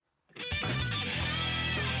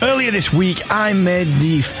Earlier this week, I made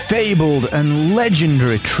the fabled and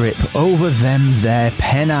legendary trip over them there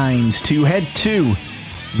Pennines to head to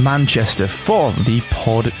Manchester for the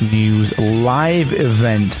Podnews live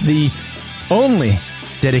event, the only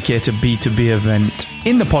dedicated B2B event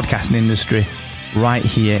in the podcasting industry right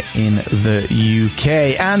here in the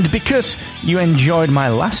UK. And because you enjoyed my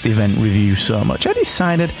last event review so much, I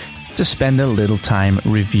decided to spend a little time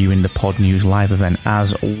reviewing the Podnews live event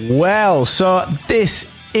as well. So this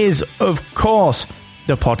is, of course,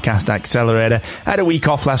 the Podcast Accelerator. I had a week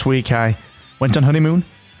off last week. I went on honeymoon,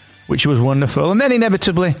 which was wonderful. And then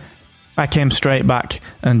inevitably, I came straight back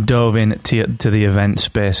and dove into the event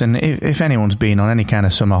space. And if anyone's been on any kind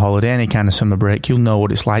of summer holiday, any kind of summer break, you'll know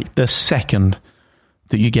what it's like. The second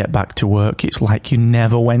that you get back to work, it's like you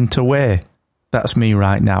never went away. That's me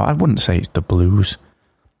right now. I wouldn't say it's the blues.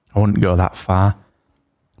 I wouldn't go that far.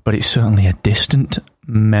 But it's certainly a distant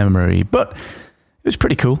memory. But it was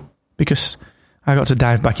pretty cool because I got to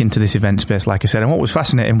dive back into this event space, like I said. And what was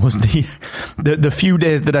fascinating was the few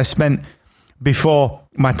days that I spent before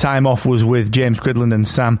my time off was with James Cridland and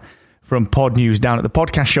Sam from Podnews down at the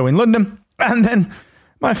podcast show in London. And then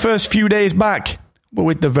my first few days back were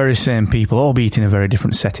with the very same people, albeit in a very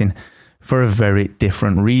different setting for a very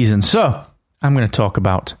different reason. So I'm going to talk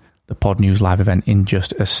about the Podnews live event in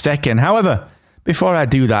just a second. However, before I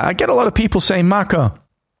do that, I get a lot of people saying, Marco,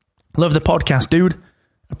 love the podcast, dude.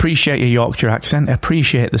 Appreciate your Yorkshire accent.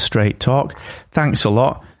 Appreciate the straight talk. Thanks a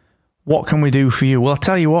lot. What can we do for you? Well, I'll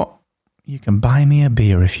tell you what. You can buy me a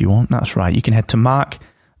beer if you want. That's right. You can head to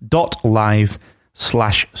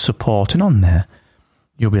mark.live/support. And on there,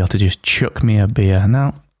 you'll be able to just chuck me a beer.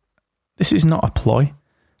 Now, this is not a ploy.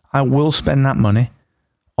 I will spend that money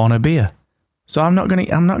on a beer. So I'm not going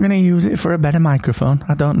to use it for a better microphone.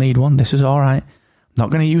 I don't need one. This is all right. I'm not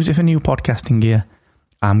going to use it for new podcasting gear.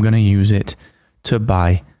 I'm going to use it to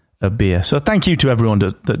buy a beer. So thank you to everyone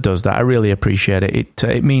that does that. I really appreciate it.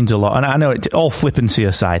 It means a lot. And I know it, all flippancy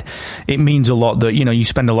aside, it means a lot that, you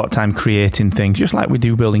spend a lot of time creating things, just like we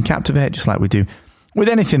do building Captivate, just like we do with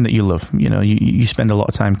anything that you love. You spend a lot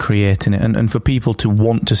of time creating it. And for people to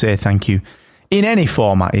want to say thank you in any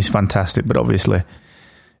format is fantastic. But obviously,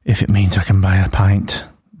 if it means I can buy a pint,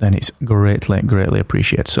 then it's greatly, greatly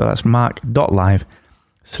appreciated. So that's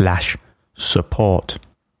mark.live/support.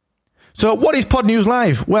 So what is Podnews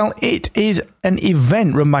Live? Well, it is an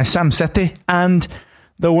event run by Sam Sethi and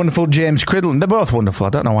the wonderful James Cridland. They're both wonderful. I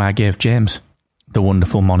don't know why I gave James the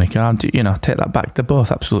wonderful moniker. Take that back. They're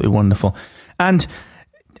both absolutely wonderful. And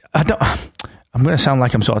I'm going to sound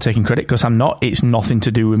like I'm sort of taking credit because I'm not. It's nothing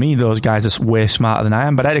to do with me. Those guys are way smarter than I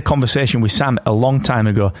am. But I had a conversation with Sam a long time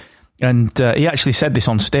ago. And he actually said this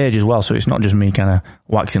on stage as well. So it's not just me kind of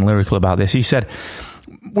waxing lyrical about this. He said,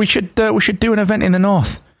 we should do an event in the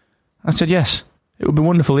North. I said, yes, it would be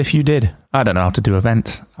wonderful if you did. I don't know how to do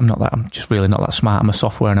events. I'm just really not that smart. I'm a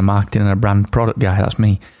software and a marketing and a brand product guy. That's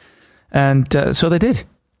me. And so they did.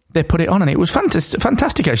 They put it on, and it was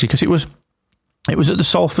fantastic actually, because it was at the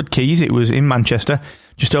Salford Quays. It was in Manchester,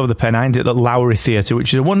 just over the Pennines at the Lowry Theatre,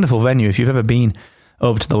 which is a wonderful venue. If you've ever been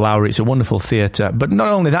over to the Lowry, it's a wonderful theatre. But not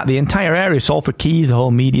only that, the entire area, Salford Quays, the whole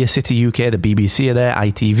Media City UK, the BBC are there,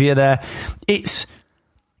 ITV are there.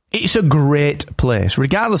 It's a great place,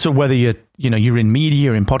 regardless of whether you're in media,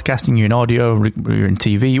 you're in podcasting, you're in audio, you're in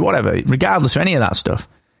TV, whatever. Regardless of any of that stuff,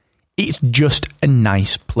 it's just a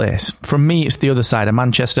nice place. For me, it's the other side of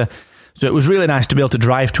Manchester, so it was really nice to be able to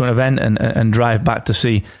drive to an event and drive back to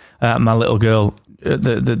see my little girl.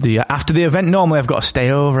 After the event, normally I've got to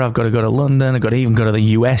stay over. I've got to go to London. I've got to even go to the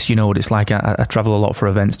US. You know what it's like. I travel a lot for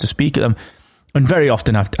events to speak at them, and very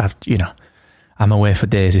often I'm away for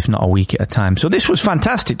days, if not a week at a time. So this was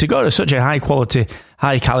fantastic to go to such a high quality,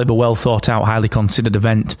 high caliber, well thought out, highly considered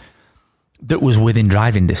event that was within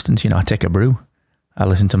driving distance. I take a brew. I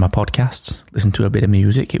listen to my podcasts, listen to a bit of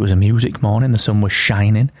music. It was a music morning. The sun was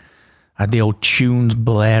shining. I had the old tunes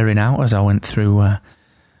blaring out as I went through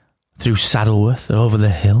Saddleworth, over the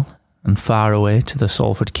hill and far away to the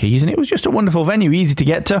Salford Quays. And it was just a wonderful venue, easy to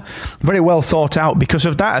get to, very well thought out because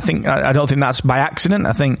of that. I don't think that's by accident.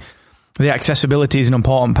 I think the accessibility is an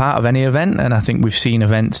important part of any event, and I think we've seen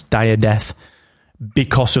events die a death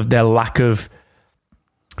because of their lack of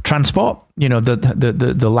transport.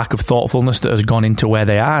 The lack of thoughtfulness that has gone into where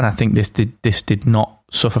they are, and I think this did not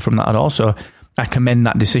suffer from that at all. So I commend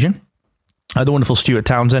that decision. The wonderful Stuart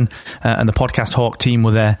Townsend and the Podcast Hawk team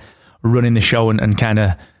were there running the show and kind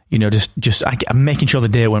of just making sure the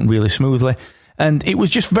day went really smoothly, and it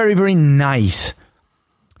was just very, very nice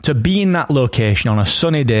to be in that location on a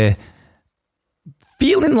sunny day,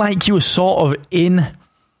 feeling like you were sort of in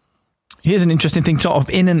here's an interesting thing, sort of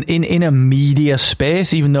in a media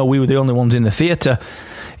space, even though we were the only ones in the theatre,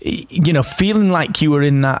 you know, feeling like you were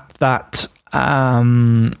in that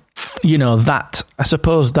you know, that, I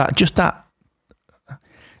suppose, that just that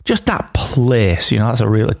place, you know, that's a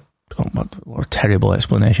really, what a terrible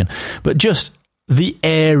explanation, but just the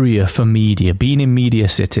area for media, being in Media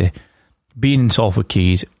City, being in Salford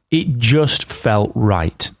Quays, it just felt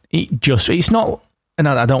right. It's not, and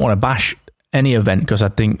I don't want to bash any event because I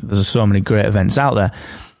think there's so many great events out there,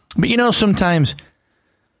 but you know, sometimes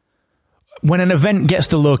when an event gets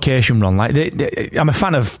the location wrong, like I'm a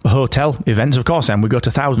fan of hotel events, of course, and we go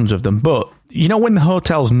to thousands of them, but you know, when the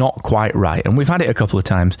hotel's not quite right, and we've had it a couple of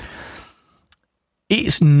times,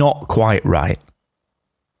 it's not quite right.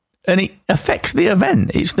 And it affects the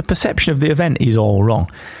event. It's the perception of the event is all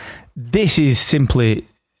wrong. This is simply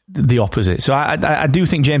the opposite. So I do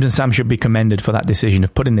think James and Sam should be commended for that decision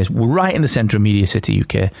of putting this right in the centre of Media City,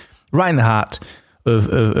 UK, right in the heart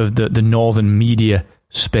of the northern media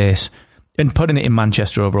space, and putting it in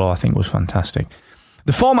Manchester overall, I think was fantastic.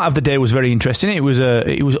 The format of the day was very interesting. It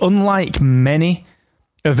was unlike many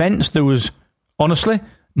events. There was, honestly,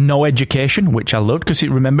 no education, which I loved, because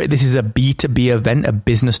remember, this is a B2B event, a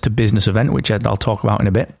business-to-business event, which I'll talk about in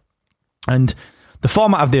a bit. And the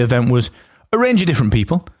format of the event was a range of different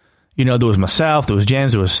people. You know, there was myself, there was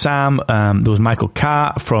James, there was Sam, there was Michael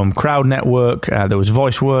Cart from Crowd Network, there was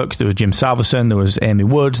VoiceWorks, there was Jim Salverson, there was Amy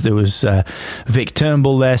Woods, there was Vic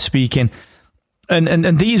Turnbull there speaking.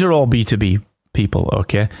 And these are all B2B people,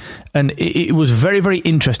 okay? And it was very, very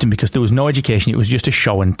interesting because there was no education. It was just a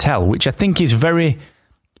show and tell, which I think is very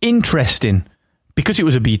interesting because it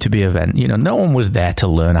was a B2B event. You know, no one was there to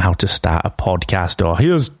learn how to start a podcast or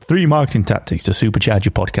here's 3 marketing tactics to supercharge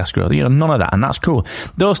your podcast growth. You know, none of that. And that's cool.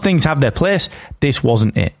 Those things have their place. This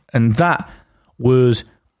wasn't it. And that was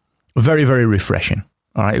very, very refreshing.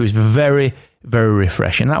 All right. It was very, very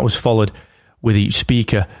refreshing. That was followed with each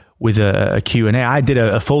speaker with a Q&A. I did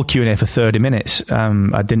a full Q&A for 30 minutes.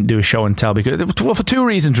 I didn't do a show and tell because, well, for 2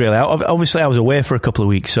 reasons, really. Obviously, I was away for a couple of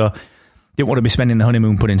weeks, so didn't want to be spending the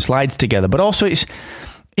honeymoon putting slides together. But also,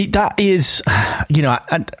 that is, you know,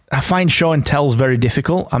 I find show and tells very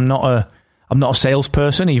difficult. I'm not a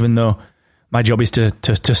salesperson, even though my job is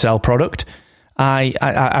to sell product.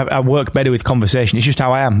 I work better with conversation. It's just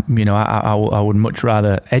how I am. You know, I would much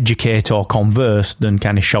rather educate or converse than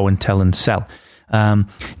kind of show and tell and sell.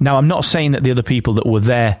 Now, I'm not saying that the other people that were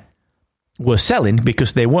there were selling,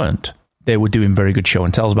 because they weren't. They were doing very good show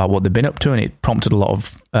and tells about what they've been up to, and it prompted a lot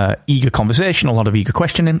of eager conversation, a lot of eager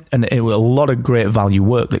questioning, and it was a lot of great value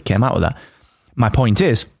work that came out of that. My point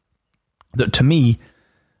is that, to me,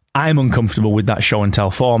 I'm uncomfortable with that show and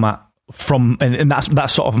tell format and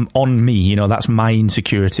that's sort of on me. You know, that's my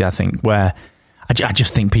insecurity, I think, where I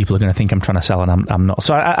just think people are going to think I'm trying to sell, and I'm not.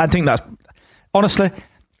 So I think that's, honestly,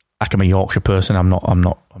 like, I'm a Yorkshire person. I'm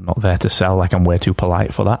not there to sell. Like, I'm way too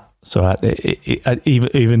polite for that. So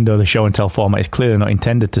even though the show and tell format is clearly not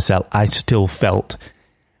intended to sell, I still felt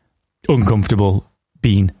uncomfortable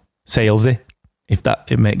being salesy, if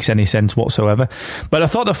it makes any sense whatsoever. But I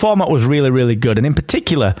thought the format was really, really good, and in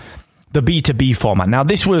particular, the B2B format. Now,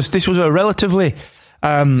 this was a relatively,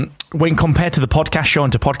 when compared to the podcast show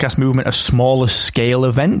and to Podcast Movement, a smaller scale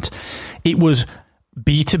event. It was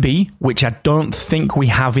B2B, which I don't think we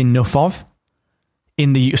have enough of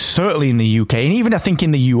certainly in the UK, and even I think in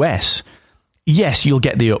the US. Yes, you'll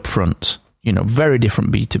get the upfronts, you know, very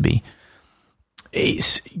different B2B.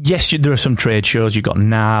 Yes, there are some trade shows. You've got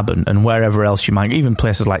NAB and wherever else you might, even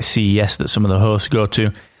places like CES that some of the hosts go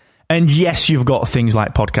to. And yes, you've got things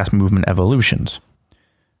like Podcast Movement Evolutions,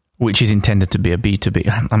 which is intended to be a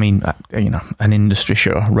B2B. I mean, you know, an industry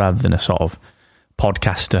show rather than a sort of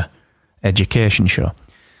podcaster education show.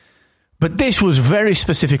 But this was very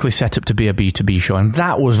specifically set up to be a B2B show, and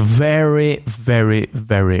that was very, very,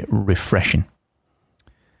 very refreshing.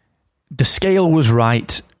 The scale was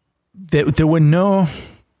right. There were no...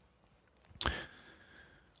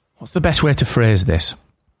 What's the best way to phrase this?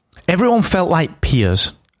 Everyone felt like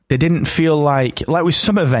peers. They didn't feel like with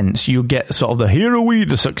some events, you get sort of the, here are we,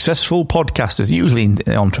 the successful podcasters, usually in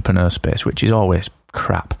the entrepreneur space, which is always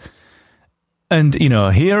crap. And, you know,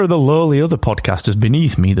 here are the lowly other podcasters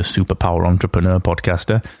beneath me, the superpower entrepreneur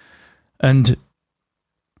podcaster. And,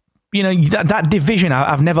 you know, that division,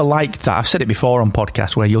 I've never liked that. I've said it before on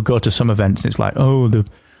podcasts where you'll go to some events and it's like, oh, the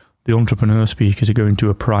entrepreneur speakers are going to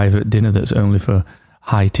a private dinner that's only for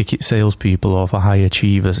high-ticket salespeople or for high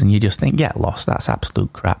achievers. And you just think, get lost. That's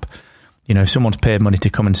absolute crap. You know, if someone's paid money to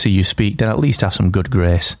come and see you speak, then at least have some good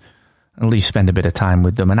grace. At least spend a bit of time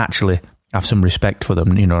with them and actually have some respect for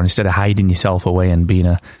them, you know, instead of hiding yourself away and being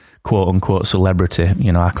a quote unquote celebrity.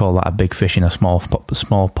 You know, I call that a big fish in a small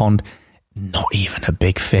pond. Not even a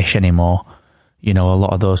big fish anymore. You know, a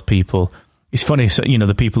lot of those people. It's funny, so, you know,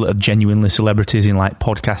 the people that are genuinely celebrities in like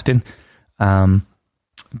podcasting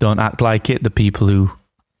don't act like it. The people who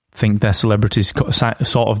think they're celebrities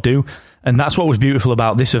sort of do. And that's what was beautiful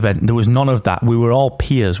about this event. There was none of that. We were all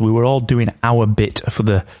peers. We were all doing our bit for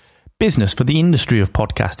the business, for the industry of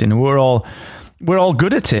podcasting. We're all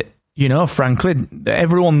good at it. You know, frankly,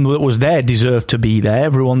 everyone that was there deserved to be there.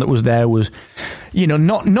 Everyone that was there was, you know,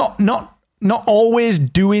 not always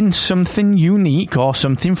doing something unique or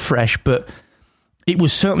something fresh, but it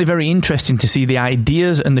was certainly very interesting to see the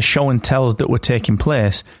ideas and the show and tells that were taking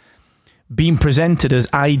place being presented as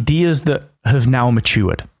ideas that have now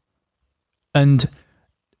matured. And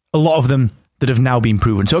a lot of them that have now been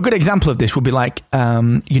proven. So a good example of this would be like,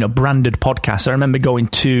 you know, branded podcasts. I remember going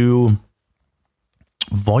to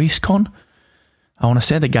VoiceCon, I want to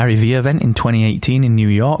say the Gary Vee event in 2018 in New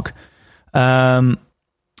York. And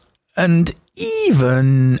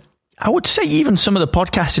even, I would say even some of the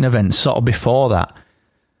podcasting events sort of before that.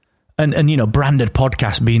 And you know, branded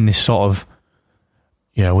podcasts being this sort of,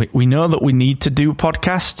 yeah, we know that we need to do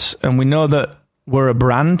podcasts and we know that we're a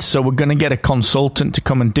brand, so we're going to get a consultant to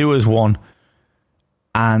come and do us one,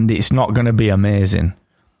 and it's not going to be amazing.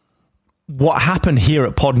 What happened here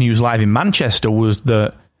at Podnews Live in Manchester was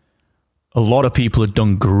that a lot of people had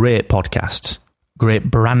done great podcasts, great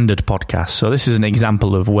branded podcasts. So this is an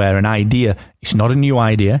example of where an idea, it's not a new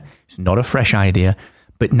idea, it's not a fresh idea,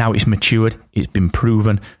 but now it's matured, it's been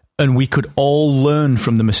proven, and we could all learn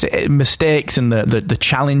from the mistakes and the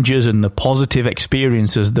challenges and the positive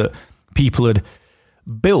experiences that people had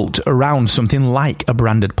built around something like a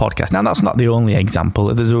branded podcast. Now, that's not the only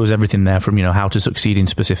example. There was everything there from, you know, how to succeed in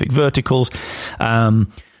specific verticals,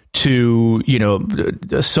 to, you know,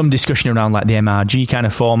 some discussion around like the MRG kind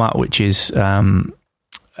of format, which is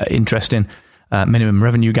interesting, minimum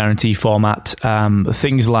revenue guarantee format,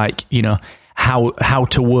 things like, you know, how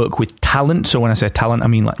to work with talent. So when I say talent, I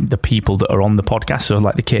mean like the people that are on the podcast. So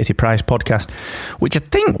like the Katie Price podcast, which I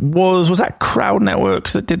think was that Crowd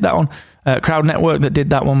Networks that did that one? Crowd Network that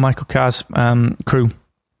did that one, Michael Carr's crew.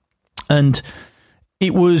 And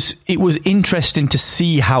it was interesting to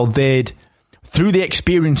see how they'd, through the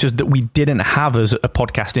experiences that we didn't have as a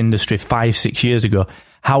podcast industry 5-6 years ago,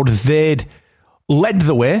 how they'd led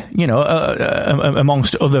the way, you know,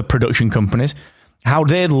 amongst other production companies, how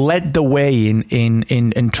they led the way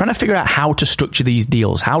in trying to figure out how to structure these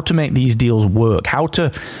deals, how to make these deals work, how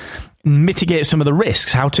to mitigate some of the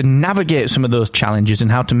risks, how to navigate some of those challenges,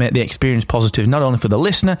 and how to make the experience positive, not only for the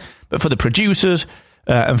listener, but for the producers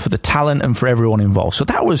and for the talent and for everyone involved. So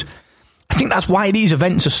I think that's why these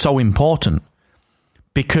events are so important,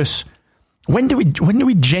 because when do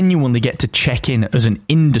we genuinely get to check in as an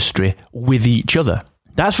industry with each other?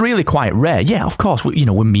 That's really quite rare. Yeah, of course, we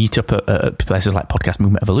meet up at places like Podcast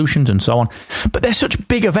Movement Evolutions and so on. But they're such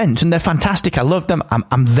big events and they're fantastic. I love them.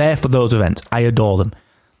 I'm there for those events. I adore them.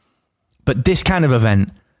 But this kind of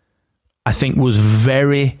event, I think, was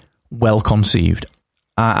very well conceived.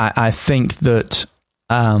 I think that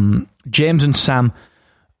James and Sam,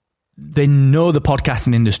 they know the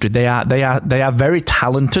podcasting industry. They are very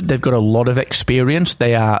talented. They've got a lot of experience.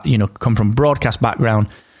 They are, you know, come from broadcast background.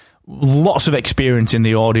 Lots of experience in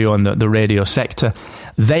the audio and the radio sector.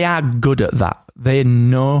 They are good at that. They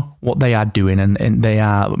know what they are doing, and they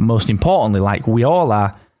are, most importantly, like we all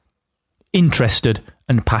are, interested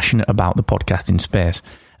and passionate about the podcasting space.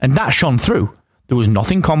 And that shone through. There was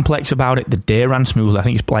nothing complex about it. The day ran smoothly. I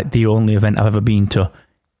think it's like the only event I've ever been to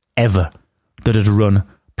ever that has run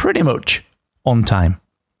pretty much on time,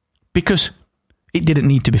 because it didn't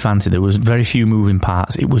need to be fancy. There was very few moving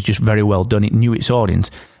parts. It was just very well done. It knew its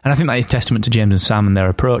audience. And I think that is testament to James and Sam and their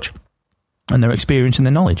approach and their experience and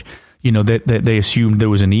their knowledge. You know, they assumed there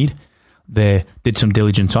was a need. They did some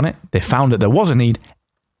diligence on it. They found that there was a need,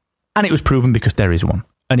 and it was proven because there is one,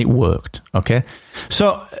 and it worked. Okay.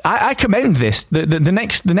 So I commend this. The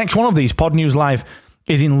next one of these, Podnews Live,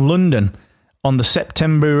 is in London on the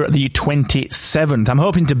September the 27th. I'm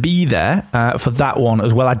hoping to be there for that one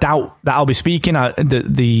as well. I doubt that I'll be speaking.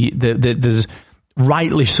 There's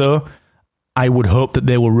rightly so. I would hope that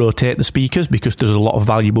they will rotate the speakers, because there's a lot of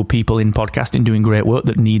valuable people in podcasting doing great work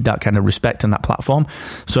that need that kind of respect and that platform.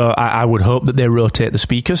 So I would hope that they rotate the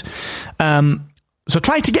speakers. So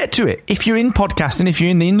try to get to it. If you're in podcasting, if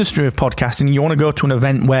you're in the industry of podcasting and you want to go to an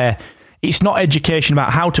event where it's not education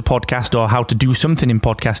about how to podcast or how to do something in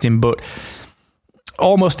podcasting, but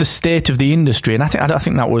almost the state of the industry. And I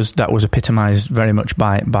think that was epitomized very much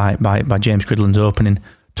by James Cridland's opening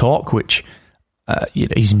talk, which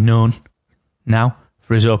he's known now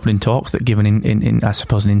for his opening talks that give I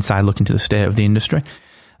suppose, an inside look into the state of the industry.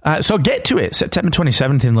 So get to it, September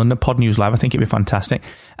 27th in London, Podnews Live. I think it'd be fantastic.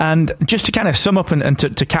 And just to kind of sum up and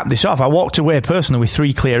to cap this off, I walked away personally with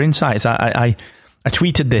 3 clear insights. I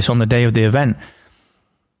tweeted this on the day of the event.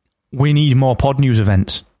 We need more Podnews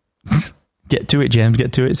events. Get to it, James.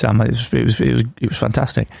 Get to it, Sam. It was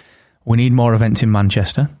fantastic. We need more events in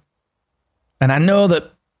Manchester. And I know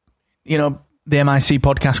that, you know, the MIC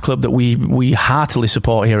Podcast Club that we heartily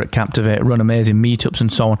support here at Captivate run amazing meetups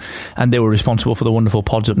and so on, and they were responsible for the wonderful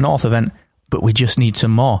Pods Up North event, but we just need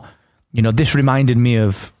some more. You know, this reminded me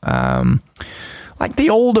of like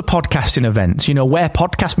the older podcasting events, you know, where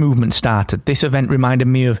podcast movement started. This event reminded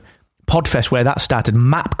me of Podfest, where that started,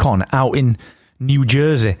 MapCon out in New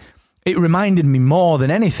Jersey. It reminded me more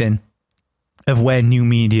than anything of where New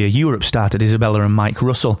Media Europe started. Isabella and Mike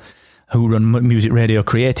Russell, who run Music Radio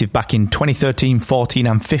Creative back in 2013, 14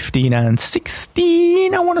 and 15 and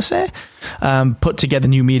 16, I want to say, put together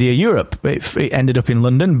New Media Europe. It ended up in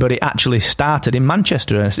London, but it actually started in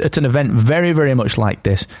Manchester at an event very, very much like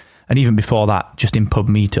this. And even before that, just in pub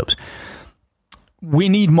meetups. We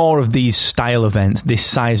need more of these style events, this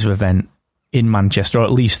size of event in Manchester, or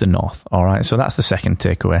at least the North. All right, so that's the second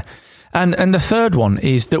takeaway. And the third one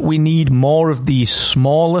is that we need more of these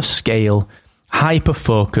smaller scale,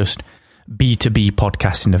 hyper-focused B2B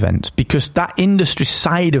podcasting events, because that industry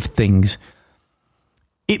side of things,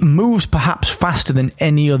 it moves perhaps faster than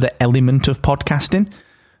any other element of podcasting,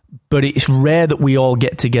 but it's rare that we all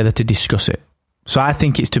get together to discuss it. So I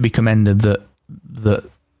think it's to be commended that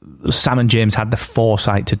Sam and James had the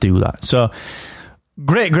foresight to do that. So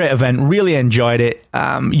great event. Really enjoyed it.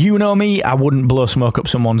 You know me, I wouldn't blow smoke up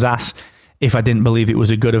someone's ass if I didn't believe it was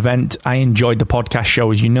a good event. I enjoyed the podcast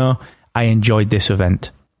show, as you know. I enjoyed this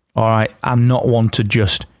event. All right, I'm not one to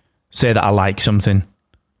just say that I like something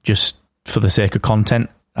just for the sake of content.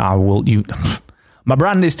 My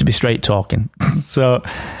brand is to be straight talking. So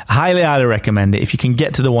highly recommend it. If you can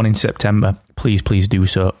get to the one in September, please do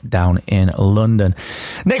so down in London.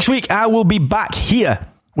 Next week, I will be back here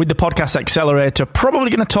with the Podcast Accelerator. Probably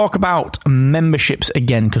going to talk about memberships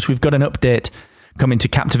again, because we've got an update coming to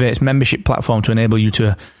Captivate's membership platform to enable you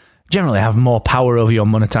to generally have more power over your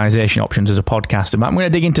monetization options as a podcaster. But I'm going to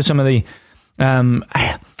dig into some of the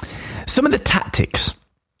tactics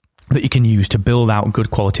that you can use to build out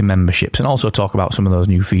good quality memberships, and also talk about some of those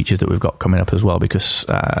new features that we've got coming up as well, because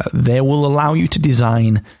they will allow you to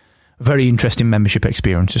design very interesting membership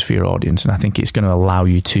experiences for your audience, and I think it's going to allow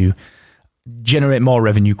you to generate more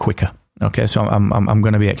revenue quicker. Okay, so I'm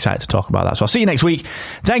going to be excited to talk about that. So I'll see you next week.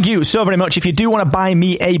 Thank you so very much. If you do want to buy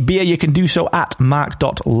me a beer, you can do so at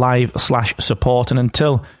mark.live/support. And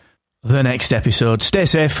until the next episode, stay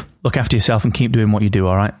safe, look after yourself, and keep doing what you do,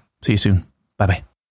 all right? See you soon. Bye-bye.